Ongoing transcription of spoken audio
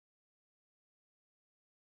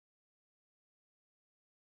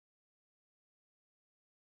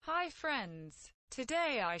Hi friends!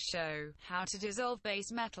 Today I show how to dissolve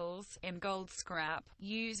base metals in gold scrap.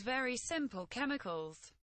 Use very simple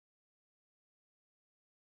chemicals.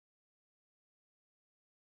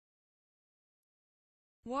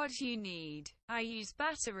 What you need. I use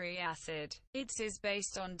battery acid. It is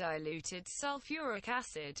based on diluted sulfuric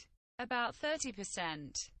acid, about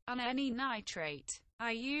 30%, and any nitrate.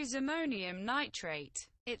 I use ammonium nitrate.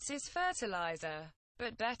 It is fertilizer,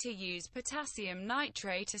 but better use potassium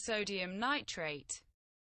nitrate or sodium nitrate.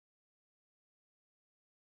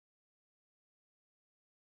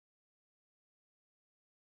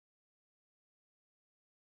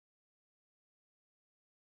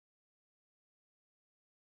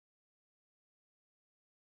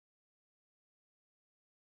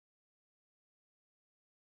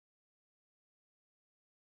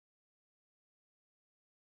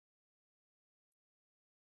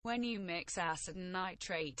 When you mix acid and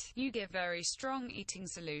nitrate, you get very strong eating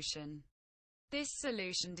solution. This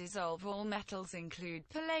solution dissolve all metals include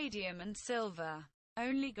palladium and silver.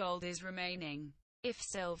 Only gold is remaining. If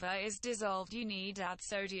silver is dissolved, you need add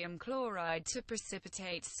sodium chloride to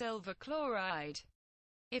precipitate silver chloride.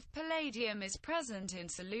 If palladium is present in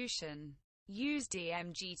solution, use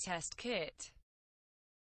DMG test kit.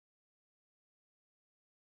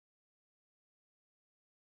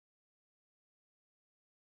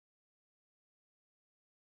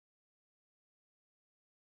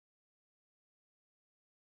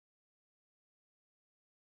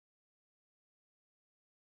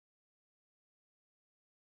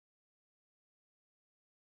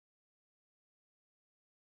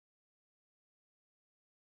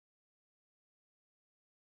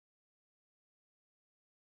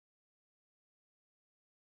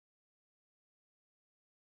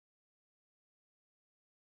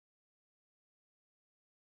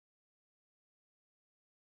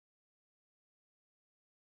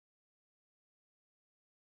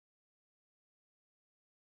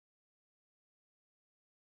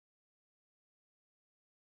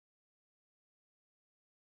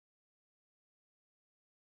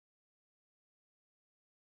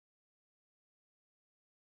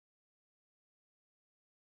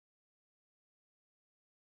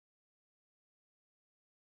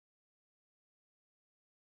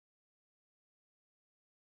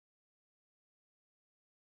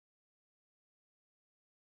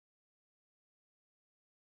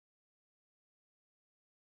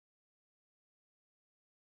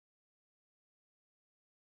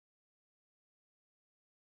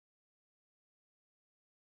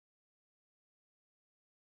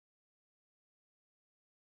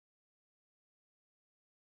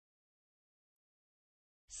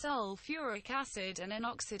 Sulfuric acid and an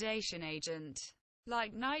oxidation agent.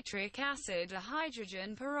 Like nitric acid, a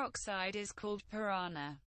hydrogen peroxide is called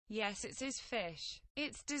piranha. Yes, it is fish.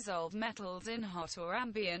 It's dissolve metals in hot or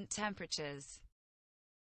ambient temperatures.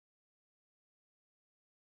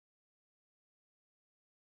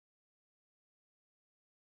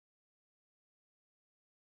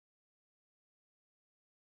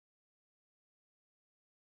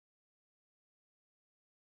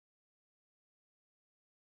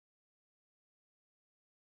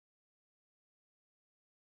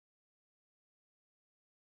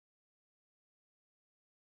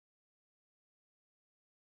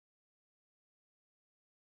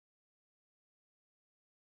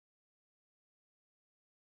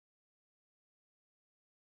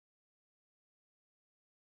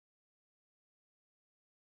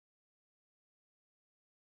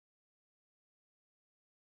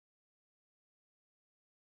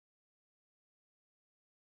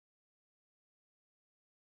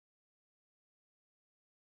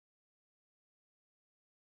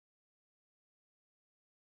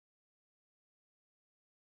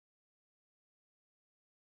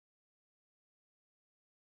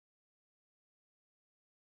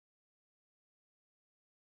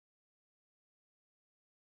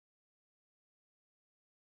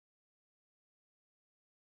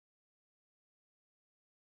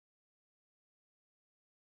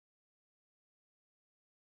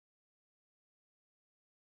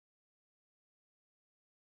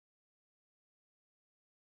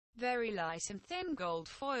 Very light and thin gold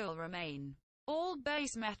foil remain. All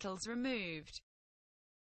base metals removed.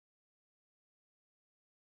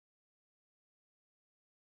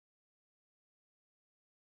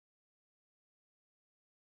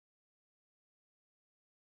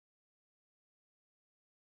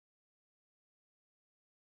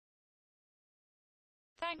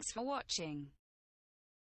 Thanks for watching.